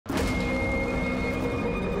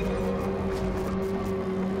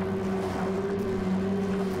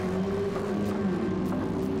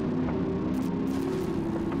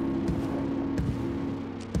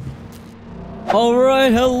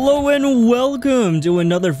Alright, hello and welcome to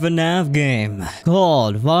another FNAF game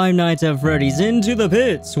called Five Nights at Freddy's Into the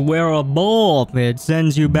Pits, where a ball pit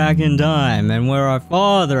sends you back in time and where our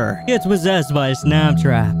father gets possessed by a snap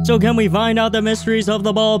trap. So can we find out the mysteries of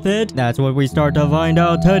the ball pit? That's what we start to find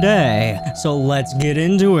out today. So let's get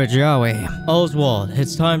into it, shall we? Oswald,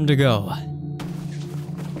 it's time to go.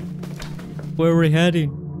 Where are we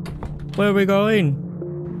heading? Where are we going?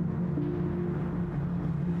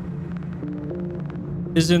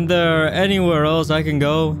 Isn't there anywhere else I can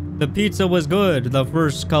go? The pizza was good the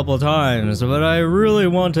first couple times, but I really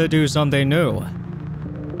want to do something new.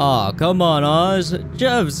 Aw, come on, Oz.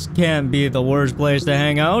 Jeff's can't be the worst place to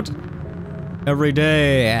hang out. Every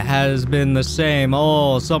day has been the same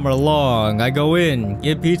all summer long. I go in,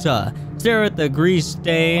 get pizza, stare at the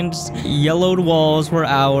grease-stained, yellowed walls for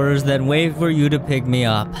hours, then wait for you to pick me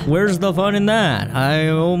up. Where's the fun in that?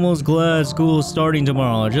 I'm almost glad school's starting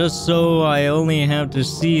tomorrow, just so I only have to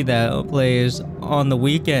see that place on the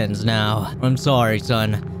weekends now. I'm sorry,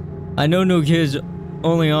 son. I know no kid's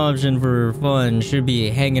only option for fun should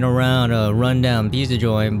be hanging around a rundown pizza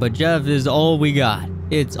joint, but Jeff is all we got.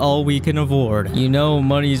 It's all we can afford. You know,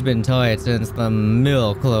 money's been tight since the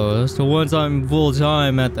mill closed. So once I'm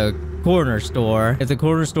full-time at the corner store, if the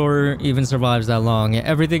corner store even survives that long,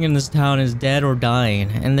 everything in this town is dead or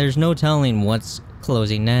dying, and there's no telling what's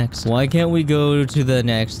closing next. Why can't we go to the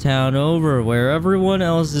next town over where everyone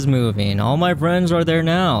else is moving? All my friends are there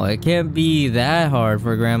now. It can't be that hard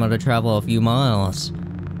for Grandma to travel a few miles.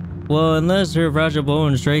 Well, unless her fragile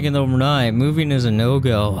bones straighten overnight, moving is a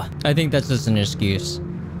no-go. I think that's just an excuse.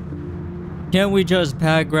 Can't we just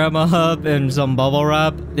pack Grandma up in some bubble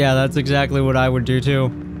wrap? Yeah, that's exactly what I would do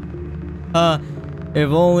too. If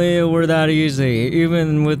only it were that easy.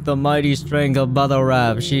 Even with the mighty strength of bubble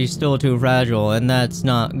wrap, she's still too fragile, and that's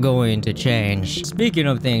not going to change. Speaking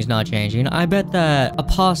of things not changing, I bet that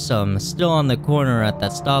opossum's still on the corner at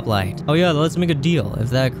that stoplight. Oh yeah, let's make a deal.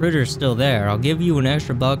 If that critter's still there, I'll give you an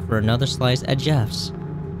extra buck for another slice at Jeff's.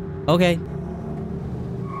 Okay.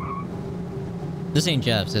 This ain't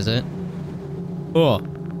Jeff's, is it?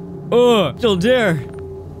 Oh, still there.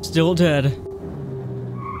 Still dead.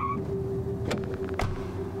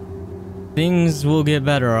 Things will get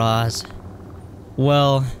better, Oz.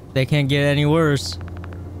 Well, they can't get any worse.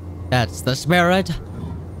 That's the spirit.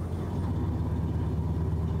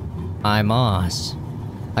 I'm Oz.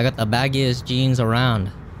 I got the baggiest jeans around.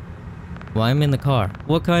 Well, I'm in the car.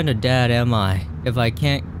 What kind of dad am I if I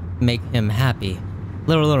can't make him happy,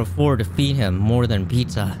 let alone afford to feed him more than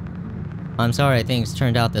pizza? I'm sorry things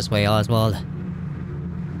turned out this way, Oswald.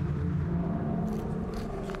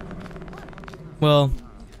 Well,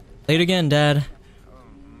 late again, Dad.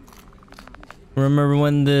 Remember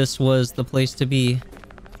when this was the place to be?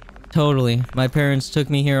 Totally. My parents took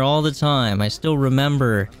me here all the time. I still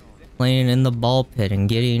remember playing in the ball pit and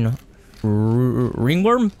getting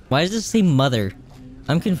ringworm? Why does this say mother?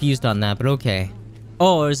 I'm confused on that, but okay.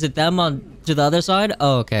 Oh, is it them on to the other side?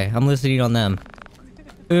 Oh, okay. I'm listening on them.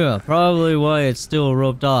 Yeah, probably why it's still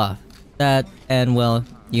roped off. That, and well,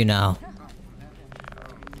 you know.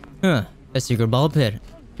 Huh. A secret ball pit.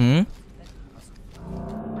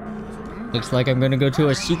 Looks like I'm gonna go to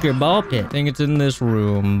a secret ball pit. I think it's in this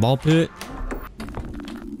room. Ball pit?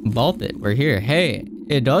 Ball pit, we're here. Hey,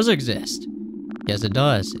 it does exist. Yes, it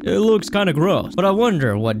does. It looks kinda gross. But I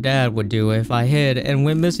wonder what Dad would do if I hid and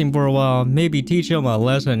went missing for a while. Maybe teach him a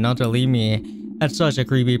lesson not to leave me at such a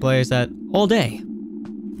creepy place all day.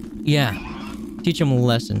 Yeah, teach him a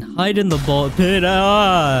lesson. Hide in the ball pit.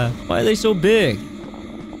 Ah, why are they so big?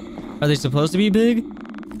 Are they supposed to be big?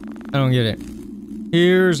 I don't get it.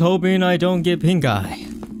 Here's hoping I don't get pink eye.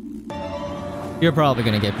 You're probably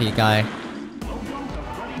gonna get pink eye.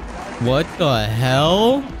 What the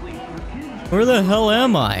hell? Where the hell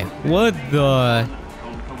am I? What the?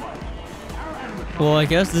 Well, I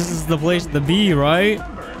guess this is the place to be, right?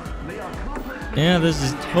 Yeah, this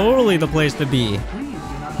is totally the place to be.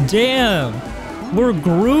 Damn! We're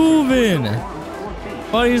grooving!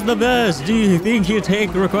 Buddy's the best. Do you think he'll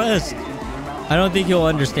take requests? I don't think he'll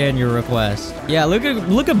understand your request. Yeah, look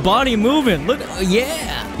at Bonnie moving. Look,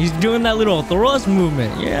 yeah, he's doing that little thrust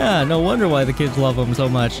movement. Yeah, no wonder why the kids love him so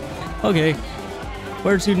much. Okay,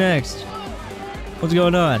 where to next? What's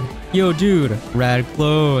going on? Yo, dude, rad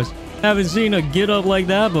clothes. Haven't seen a get up like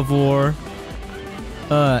that before.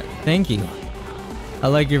 Thank you. I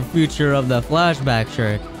like your Future of the Flashback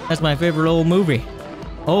shirt. That's my favorite old movie.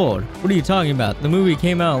 Old? What are you talking about? The movie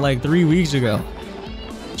came out like 3 weeks ago.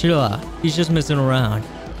 Chill out. He's just messing around.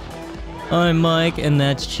 I'm Mike, and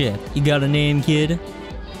that's Chip. You got a name, kid?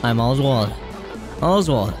 I'm Oswald.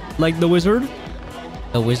 Oswald. Like the wizard?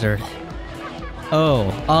 The wizard.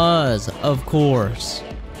 Oh, Oz, of course.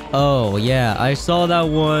 Oh, yeah, I saw that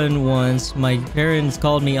one once. My parents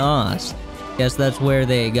called me Oz. Guess that's where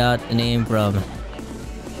they got the name from.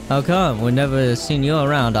 How come? We've never seen you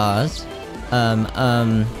around, Oz.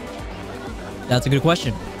 That's a good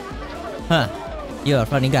question. Huh, you're a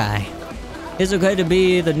funny guy. It's okay to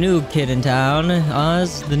be the new kid in town,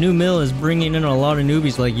 Oz. The new mill is bringing in a lot of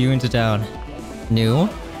newbies like you into town. New?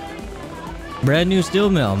 Brand new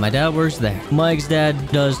steel mill. My dad works there. Mike's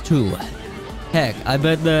dad does too. Heck, I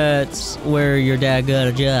bet that's where your dad got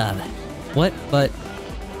a job. What? But...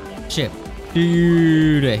 Shit.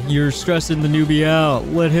 Dude, you're stressing the newbie out.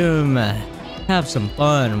 Let him have some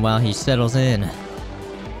fun while he settles in.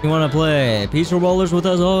 You wanna play pizza rollers with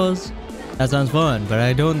us, Oz? That sounds fun, but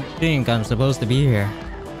I don't think I'm supposed to be here.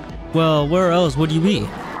 Well, where else would you be?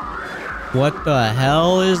 What the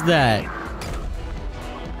hell is that?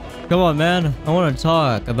 Come on, man. I want to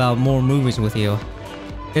talk about more movies with you.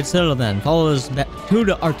 Get settled then. Follow us back to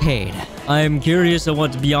the arcade. I'm curious of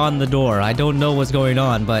what's beyond the door. I don't know what's going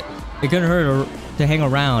on, but it couldn't hurt to hang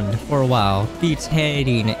around for a while. Beats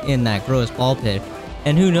hiding in that gross ball pit.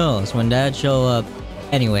 And who knows when Dad show up.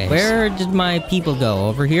 Anyways, where did my people go?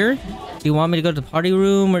 Over here? Do you want me to go to the party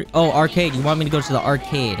room or... Oh, arcade. You want me to go to the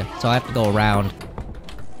arcade. So I have to go around.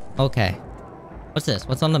 Okay. What's this?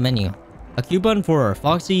 What's on the menu? A coupon for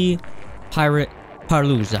Foxy Pirate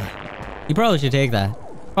Parluza. You probably should take that.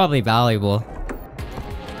 Probably valuable.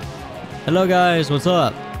 Hello guys, what's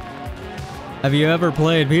up? Have you ever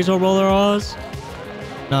played Pizza Roller, Oz?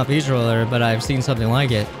 Not Pizza Roller, but I've seen something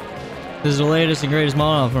like it. This is the latest and greatest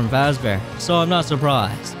model from Fazbear, so I'm not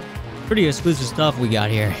surprised. Pretty exclusive stuff we got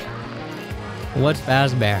here. What's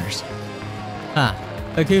Fazbears? Huh.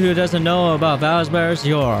 A kid who doesn't know about Fazbears?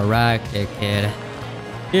 You're a racket kid.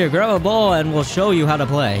 Here, grab a ball and we'll show you how to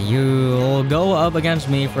play. You'll go up against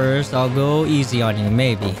me first. I'll go easy on you,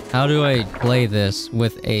 maybe. How do I play this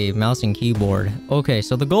with a mouse and keyboard? Okay,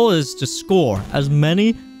 so the goal is to score as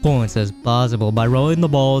many points as possible by rolling the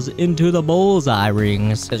balls into the bullseye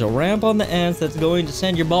rings. There's a ramp on the ends that's going to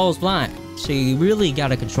send your balls flying, so you really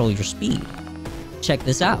gotta control your speed. Check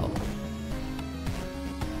this out.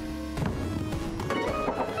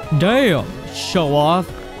 Damn! Show off.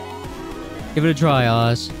 Give it a try,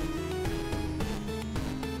 Oz.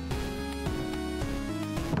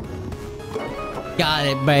 Got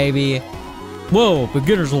it, baby. Whoa,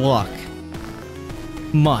 beginner's luck.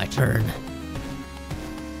 My turn.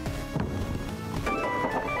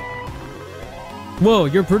 Whoa,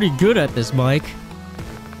 you're pretty good at this, Mike.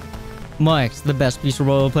 Mike's the best pizza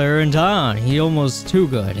roller player in town. He's almost too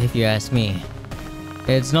good, if you ask me.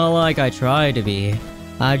 It's not like I try to be.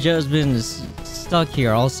 I've just been stuck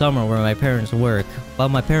here all summer where my parents work.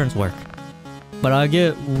 But I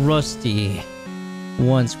get rusty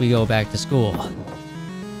once we go back to school.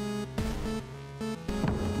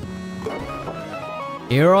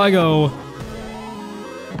 Here I go.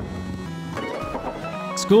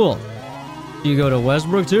 School. Do you go to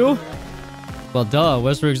Westbrook too? Well, duh.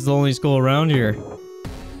 Westbrook's the only school around here.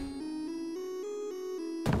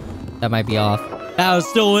 That might be off. That was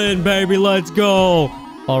still in, baby. Let's go.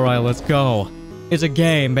 Alright, let's go. It's a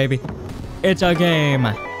game, baby. It's a game.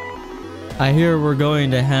 I hear we're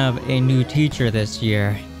going to have a new teacher this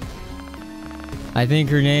year. I think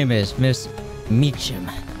her name is Miss Meacham.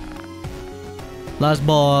 Last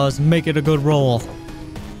balls, make it a good roll.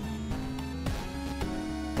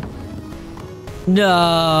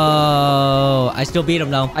 No! I still beat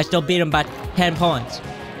him though. I still beat him by 10 points.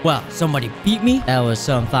 Well, somebody beat me? That was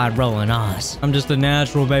some fine rolling, Oz. I'm just a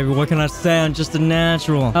natural, baby. What can I say? I'm just a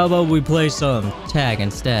natural. How about we play some tag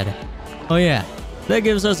instead? Oh yeah, that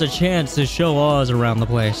gives us a chance to show Oz around the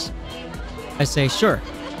place. I say sure.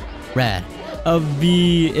 Rad. I'll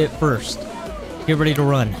be it first. Get ready to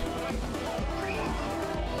run.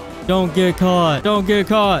 Don't get caught. Don't get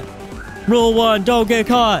caught. Rule 1, don't get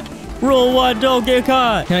caught. Rule 1, don't get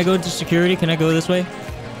caught. Can I go into security? Can I go this way?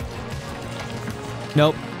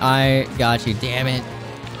 Nope. I got you, damn it.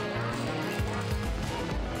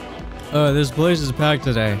 This place is packed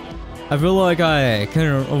today. I feel like I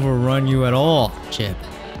couldn't overrun you at all, Chip.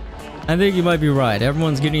 I think you might be right.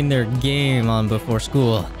 Everyone's getting their game on before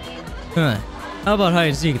school. Huh. How about hide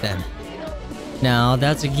and seek then? Now,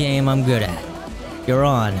 that's a game I'm good at. You're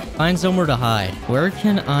on. Find somewhere to hide. Where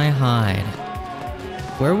can I hide?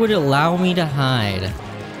 Where would it allow me to hide?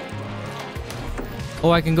 Oh,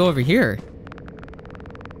 I can go over here.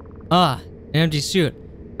 Ah, an empty suit.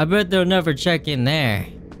 I bet they'll never check in there.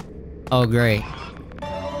 Oh, great.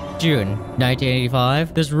 June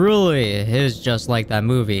 1985. This really is just like that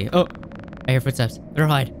movie. Oh, I hear footsteps. Better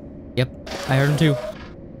hide. Yep, I heard them too.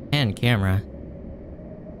 And camera.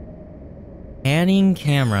 Panning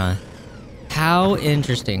camera. How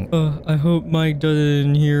interesting. I hope Mike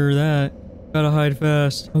doesn't hear that. Gotta hide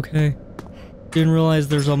fast. Okay. Didn't realize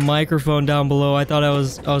there's a microphone down below. I thought I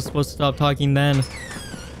was supposed to stop talking then.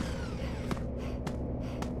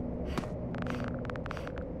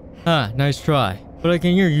 Ah, nice try. But I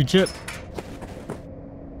can hear you, Chip.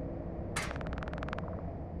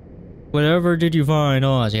 Whatever did you find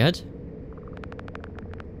Oz yet?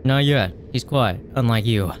 Not yet. He's quiet, unlike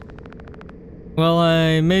you.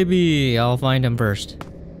 Well, maybe I'll find him first.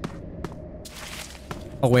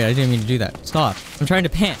 Oh wait, I didn't mean to do that. Stop. I'm trying to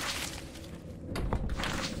pan.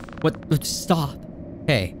 What? Stop.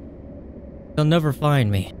 Hey. They'll never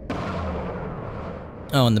find me.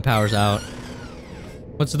 Oh, and the power's out.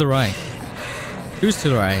 What's to the right? Who's to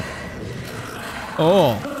the right?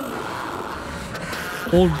 Oh.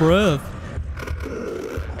 Hold breath.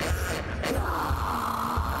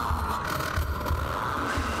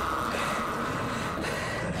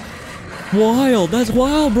 Wild. That's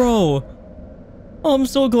wild, bro. Oh, I'm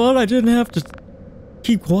so glad I didn't have to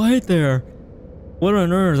keep quiet there. What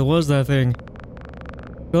on earth was that thing?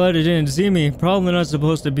 Glad it didn't see me. Probably not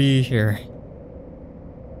supposed to be here.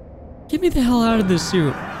 Get me the hell out of this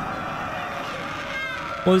suit.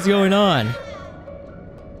 What's going on?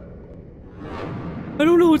 I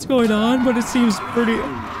don't know what's going on, but it seems pretty...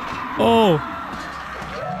 Oh.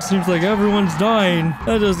 Seems like everyone's dying.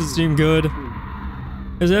 That doesn't seem good.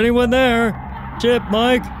 Is anyone there? Chip,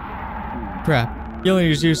 Mike? Crap. Yelling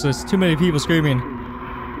is useless. Too many people screaming.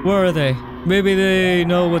 Where are they? Maybe they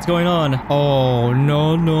know what's going on. Oh,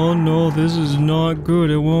 no, no, no. This is not good.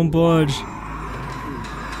 It won't budge.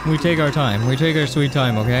 We take our time. We take our sweet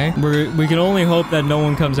time, okay? We can only hope that no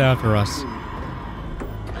one comes after us.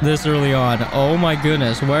 This early on. Oh my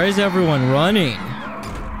goodness. Where is everyone running?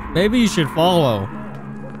 Maybe you should follow.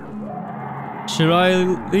 Should I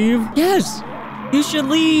leave? Yes! You should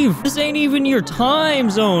leave! This ain't even your time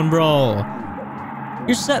zone, bro.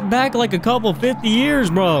 You're set back like a couple 50 years,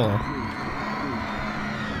 bro.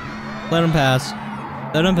 Let him pass.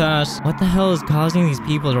 Let him pass. What the hell is causing these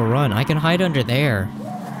people to run? I can hide under there.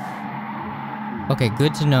 Okay,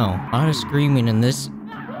 good to know. A lot of screaming in this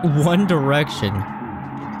one direction.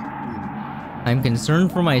 I'm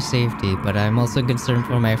concerned for my safety, but I'm also concerned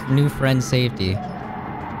for my new friend's safety.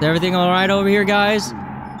 Is everything alright over here, guys?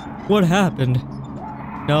 What happened?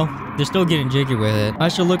 No, they're still getting jiggy with it. I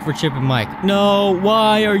should look for Chip and Mike. No,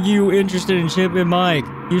 why are you interested in Chip and Mike?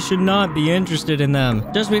 You should not be interested in them.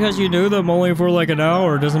 Just because you knew them only for like an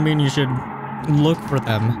hour doesn't mean you should look for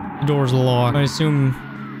them. The door's locked. I assume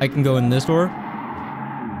I can go in this door?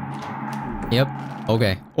 Yep.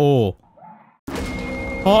 Okay. Oh.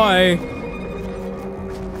 Hi.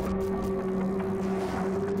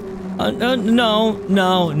 No.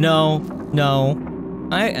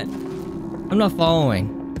 I'm not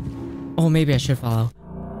following. Oh, maybe I should follow.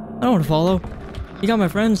 I don't want to follow. You got my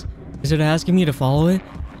friends. Is it asking me to follow it?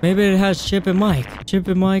 Maybe it has Chip and Mike. Chip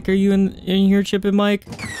and Mike, are you in here, Chip and Mike?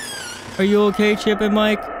 Are you okay, Chip and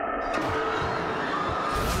Mike?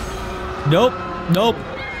 Nope. Nope.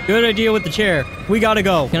 Good idea with the chair. We gotta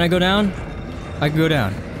go. Can I go down? I can go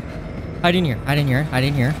down. Hide in here. Hide in here. Hide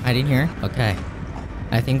in here. Hide in here. Okay.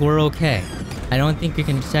 I think we're okay. I don't think we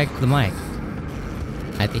can detect the mic.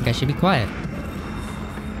 I think I should be quiet.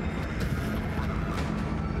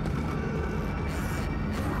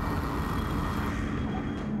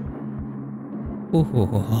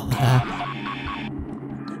 Ooh.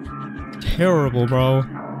 Terrible, bro.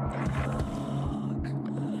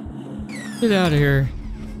 Get out of here.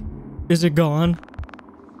 Is it gone?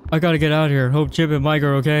 I gotta get out of here. Hope Chip and Mike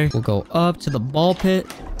are okay. We'll go up to the ball pit.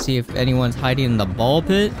 See if anyone's hiding in the ball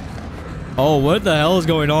pit. Oh, what the hell is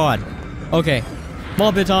going on? Okay.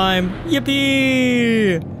 Ball pit time.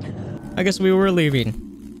 Yippee! I guess we were leaving.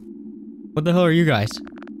 What the hell are you guys?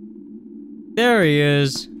 There he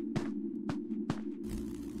is.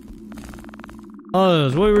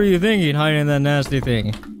 Oz, what were you thinking hiding in that nasty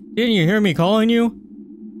thing? Didn't you hear me calling you?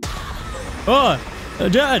 Oh!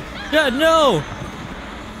 Dad! Dad, no!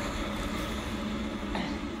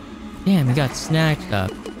 Damn, he got snatched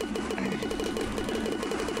up.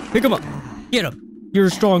 Pick him up! Get him! You're a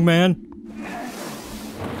strong man.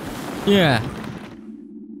 Yeah.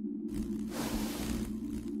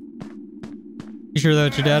 You sure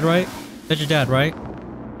that's your dad, right? That's your dad, right?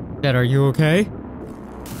 Dad, are you okay?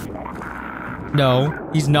 No,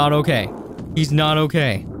 he's not okay. He's not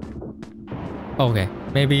okay. Okay,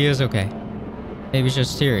 maybe he is okay. Maybe he's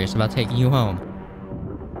just serious about taking you home.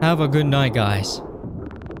 Have a good night, guys.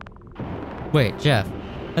 Wait, Jeff.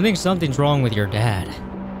 I think something's wrong with your dad.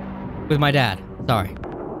 With my dad. Sorry.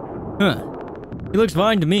 Huh. He looks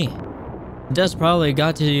fine to me. Dust probably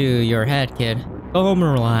got to your head, kid. Go home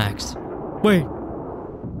and relax. Wait.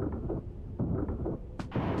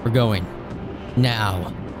 We're going.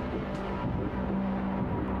 Now.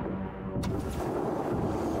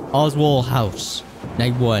 Oswald House.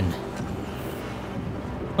 Night 1.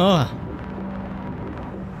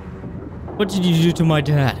 What did you do to my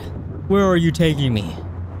dad? Where are you taking me?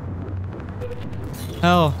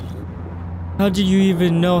 How did you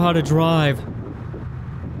even know how to drive?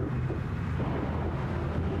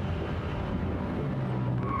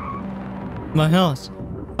 My house.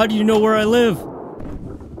 How do you know where I live?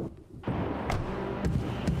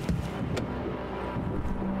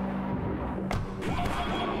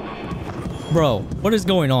 Bro, what is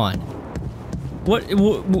going on? What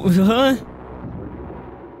huh?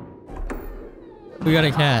 We got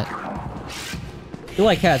a cat. You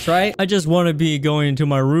like cats, right? I just want to be going to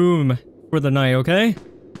my room for the night, okay?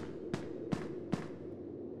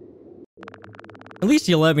 At least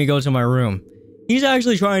you let me go to my room. He's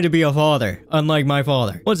actually trying to be a father, unlike my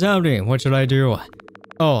father. What's happening? What should I do?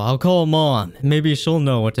 Oh, I'll call Mom. Maybe she'll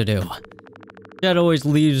know what to do. Dad always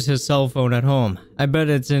leaves his cell phone at home. I bet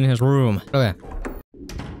it's in his room. Okay.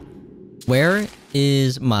 Where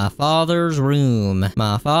is my father's room?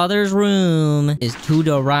 My father's room is to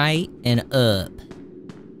the right and up.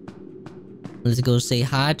 Let's go say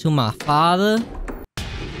hi to my father.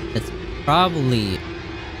 That's probably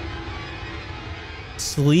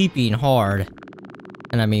sleeping hard.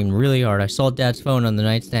 And I mean really hard. I saw Dad's phone on the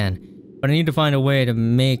nightstand. But I need to find a way to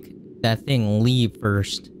make that thing leave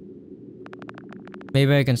first.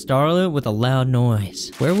 Maybe I can startle it with a loud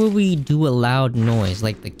noise. Where would we do a loud noise?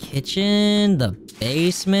 Like the kitchen? The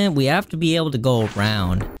basement? We have to be able to go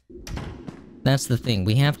around. That's the thing.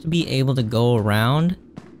 We have to be able to go around.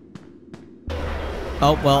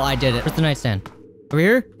 Oh, well, I did it. Where's the nightstand? Over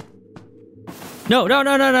here? No, no,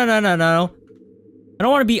 no, no, no, no, no, no. I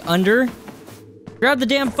don't want to be under. Grab the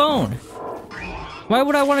damn phone. Why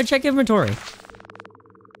would I want to check inventory?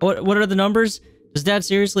 What are the numbers? Does Dad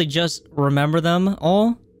seriously just remember them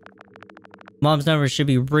all? Mom's number should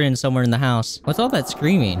be written somewhere in the house. What's all that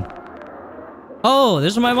screaming? Oh,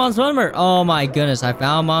 this is my mom's number. Oh my goodness, I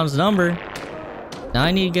found Mom's number. Now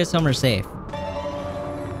I need to get somewhere safe.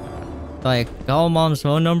 Like, call Mom's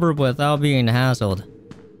phone number without being hassled.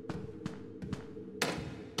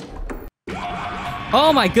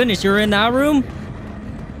 Oh my goodness, you're in that room?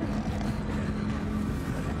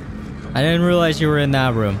 I didn't realize you were in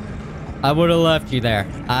that room. I would have left you there.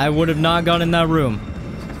 I would have not gone in that room.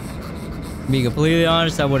 To be completely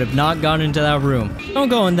honest, I would have not gone into that room. Don't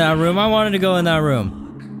go in that room. I wanted to go in that room.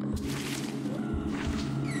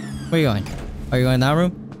 Where are you going? Are you going in that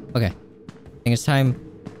room? Okay. I think it's time to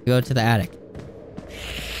go to the attic.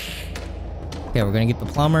 Okay, we're gonna get the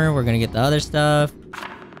plumber. We're gonna get the other stuff.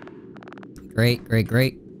 Great, great,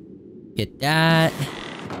 great. Get that.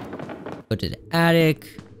 Go to the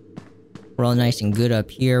attic. We're all nice and good up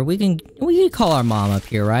here. We can call our mom up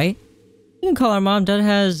here, right? We can call our mom. Dad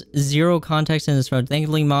has 0 contacts in his phone.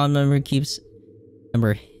 Thankfully, Mom number keeps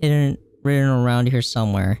number written around here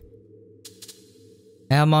somewhere.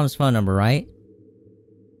 I have Mom's phone number, right?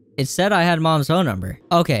 It said I had Mom's phone number.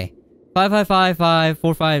 Okay.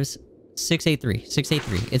 555545683.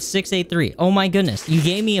 683. It's 683. Oh my goodness. You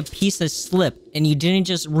gave me a piece of slip and you didn't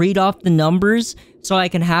just read off the numbers so I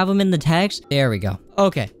can have them in the text? There we go.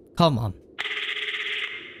 Okay. Call Mom.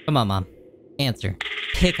 Come on, Mom. Answer.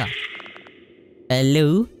 Pick up.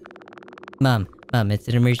 Hello? Mom, it's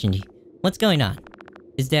an emergency. What's going on?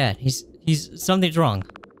 It's Dad. Something's wrong.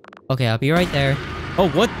 Okay, I'll be right there. Oh,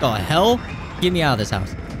 what the hell? Get me out of this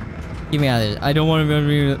house. Get me out of this. I don't want to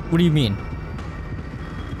be... What do you mean?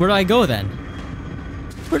 Where do I go then?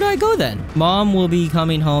 Where do I go then? Mom will be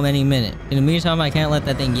coming home any minute. In the meantime, I can't let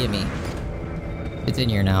that thing get me. It's in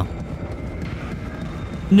here now.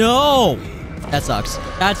 No! That sucks.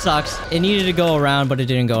 That sucks. It needed to go around, but it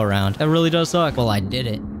didn't go around. That really does suck. Well, I did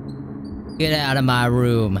it. Get out of my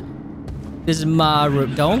room. This is my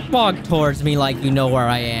room. Don't walk towards me like you know where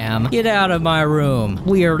I am. Get out of my room.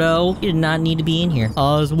 Weirdo. You did not need to be in here.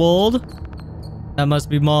 Oswald? That must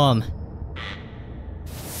be Mom.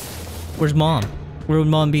 Where's Mom? Where would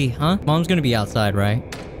Mom be, huh? Mom's gonna be outside, right?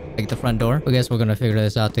 Like the front door? I guess we're gonna figure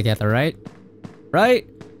this out together, right? Right?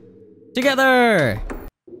 Together!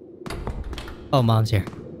 Oh, Mom's here.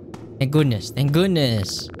 Thank goodness. Thank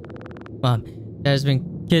goodness. Mom, Dad has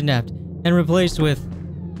been kidnapped and replaced with...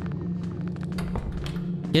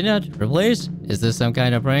 Kidnapped? Replaced? Is this some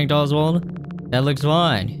kind of prank, Oswald? That looks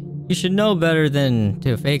fine. You should know better than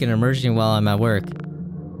to fake an emergency while I'm at work.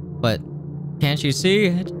 But can't you see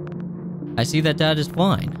it? I see that Dad is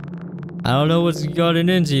fine. I don't know what's gotten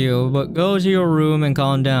into you, but go to your room and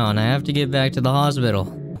calm down. I have to get back to the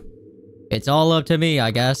hospital. It's all up to me,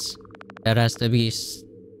 I guess. That has to be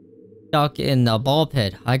stuck in the ball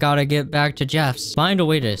pit. I gotta get back to Jeff's. Find a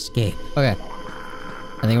way to escape. Okay.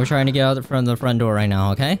 I think we're trying to get out from the front door right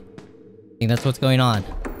now, okay? I think that's what's going on.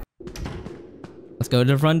 Let's go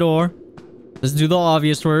to the front door. Let's do the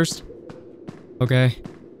obvious first. Okay.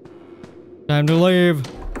 Time to leave.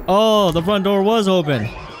 Oh, the front door was open.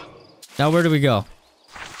 Now where do we go?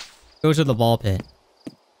 Go to the ball pit.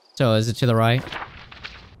 So is it to the right?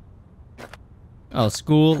 Oh,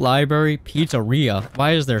 school, library, pizzeria.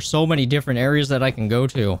 Why is there so many different areas that I can go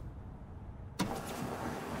to?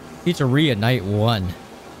 Pizzeria night 1.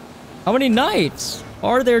 How many nights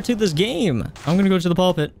are there to this game? I'm gonna go to the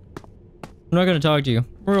ball pit. I'm not gonna talk to you.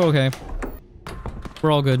 We're okay.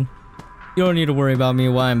 We're all good. You don't need to worry about me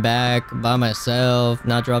while I'm back by myself,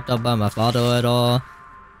 not dropped up by my father at all.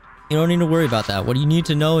 You don't need to worry about that. What you need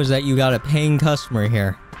to know is that you got a paying customer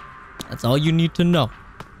here. That's all you need to know.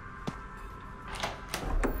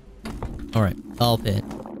 Alright, ball pit.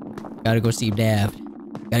 Gotta go see Dad.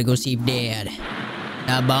 Gotta go see Dad.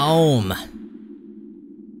 Boom.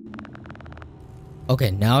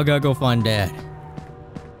 Okay, now I gotta go find Dad.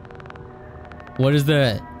 What is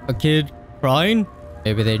that? A kid crying?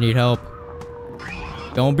 Maybe they need help.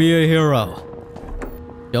 Don't be a hero.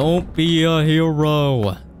 Don't be a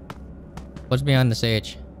hero. What's behind the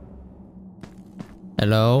stage?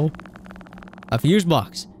 Hello? A fuse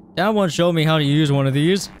box. Dad once showed me how to use one of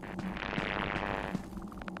these.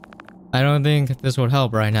 I don't think this would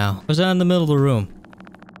help right now. What's that in the middle of the room?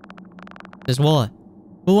 This wallet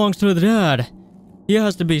belongs to the dad. He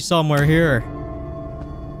has to be somewhere here.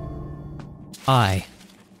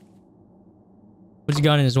 What's he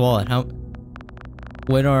got in his wallet?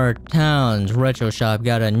 When our town's retro shop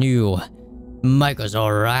got a new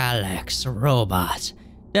Alex robot.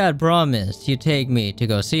 Dad promised he'd take me to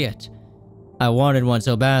go see it. I wanted one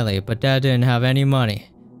so badly, but Dad didn't have any money.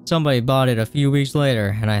 Somebody bought it a few weeks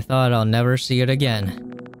later, and I thought I'll never see it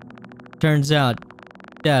again. Turns out,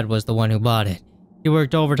 Dad was the one who bought it. He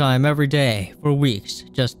worked overtime every day for weeks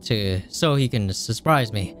just so he can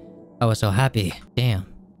surprise me. I was so happy. Damn.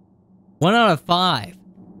 1 out of 5.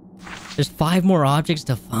 There's 5 more objects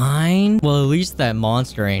to find? Well, at least that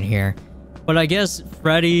monster ain't here. But I guess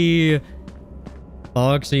Freddy,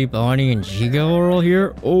 Foxy, Bonnie, and Chico are all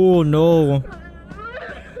here? Oh no.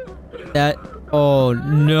 Oh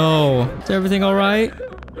no. Is everything alright?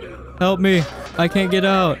 Help me. I can't get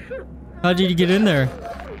out. How did you get in there?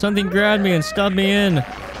 Something grabbed me and stuffed me in.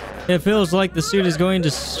 It feels like the suit is going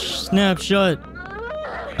to snap shut.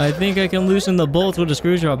 I think I can loosen the bolts with a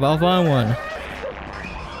screwdriver. I'll find one.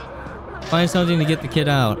 Find something to get the kid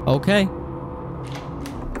out. Okay.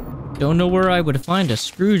 Don't know where I would find a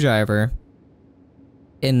screwdriver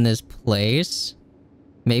in this place.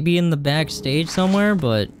 Maybe in the backstage somewhere,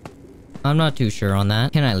 but I'm not too sure on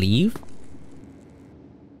that. Can I leave?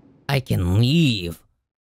 I can leave.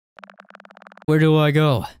 Where do I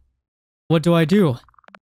go? What do I do?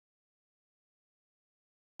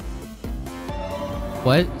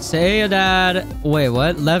 What? Say Dad. Wait,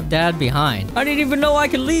 what? Left Dad behind. I didn't even know I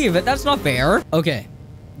could leave. That's not fair. Okay.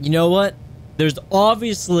 You know what? There's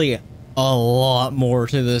obviously a lot more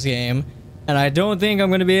to this game, and I don't think I'm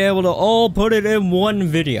going to be able to all put it in one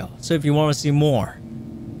video. So if you want to see more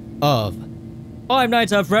of Five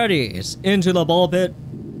Nights at Freddy's Into the Ball Pit,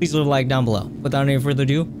 please leave a like down below. Without any further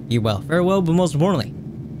ado, be well, farewell, but most importantly,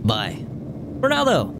 bye. For now though.